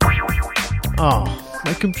Oh,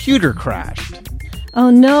 my computer crashed.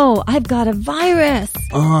 Oh no, I've got a virus.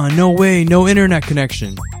 No way, no internet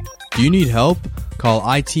connection. Do you need help? Call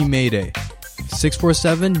IT Mayday.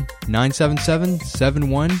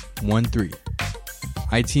 647-977-7113.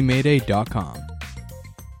 ITMayday.com.